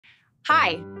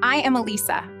Hi, I am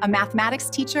Elisa, a mathematics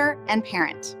teacher and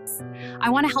parent.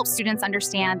 I want to help students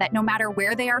understand that no matter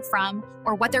where they are from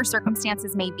or what their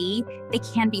circumstances may be, they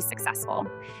can be successful.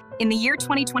 In the year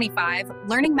 2025,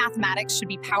 learning mathematics should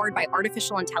be powered by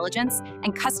artificial intelligence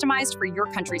and customized for your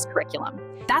country's curriculum.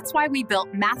 That's why we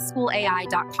built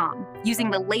MathSchoolAI.com,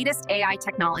 using the latest AI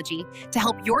technology to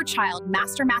help your child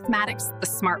master mathematics the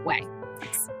smart way.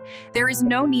 There is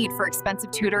no need for expensive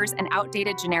tutors and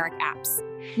outdated generic apps.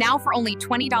 Now, for only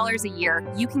 $20 a year,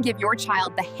 you can give your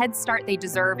child the head start they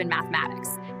deserve in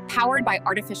mathematics, powered by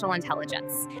artificial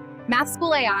intelligence.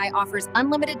 MathSchool AI offers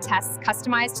unlimited tests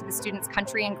customized to the student's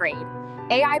country and grade,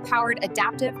 AI-powered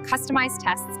adaptive customized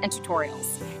tests and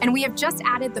tutorials. And we have just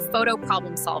added the photo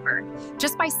problem solver.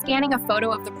 Just by scanning a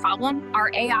photo of the problem,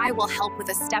 our AI will help with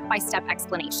a step-by-step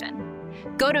explanation.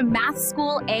 Go to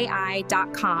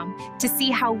MathSchoolAI.com to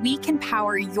see how we can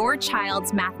power your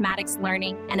child's mathematics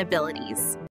learning and abilities.